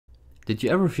Did you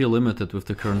ever feel limited with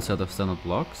the current set of standard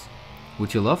blocks?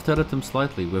 Would you love to edit them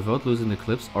slightly without losing the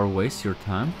clips or waste your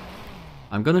time?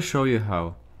 I'm gonna show you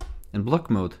how. In block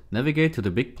mode, navigate to the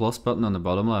big plus button on the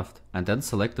bottom left and then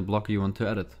select the block you want to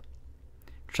edit.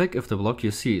 Check if the block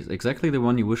you see is exactly the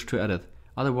one you wish to edit,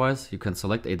 otherwise you can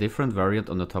select a different variant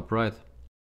on the top right.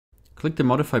 Click the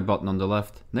Modify button on the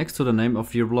left, next to the name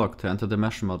of your block to enter the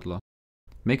mesh modeler.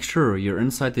 Make sure you're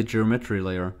inside the geometry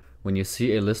layer when you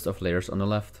see a list of layers on the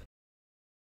left.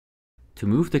 To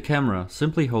move the camera,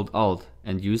 simply hold Alt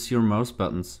and use your mouse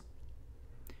buttons.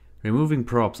 Removing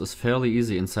props is fairly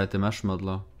easy inside the mesh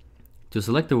modeler. To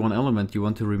select the one element you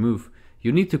want to remove,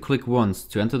 you need to click once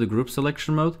to enter the group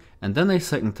selection mode and then a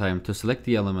second time to select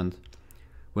the element.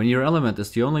 When your element is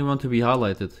the only one to be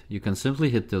highlighted, you can simply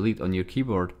hit delete on your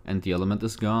keyboard and the element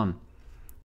is gone.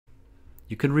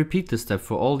 You can repeat this step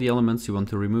for all the elements you want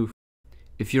to remove.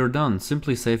 If you're done,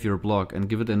 simply save your block and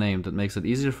give it a name that makes it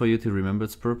easier for you to remember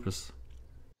its purpose.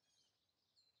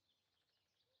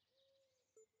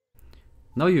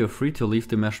 Now you are free to leave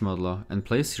the mesh modeler and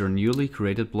place your newly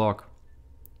created block.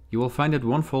 You will find it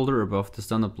one folder above the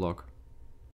standard block.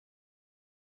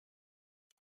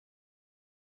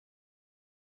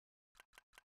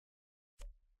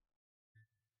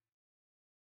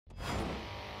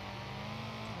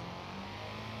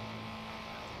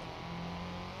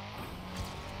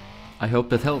 I hope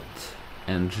that helped.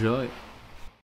 Enjoy!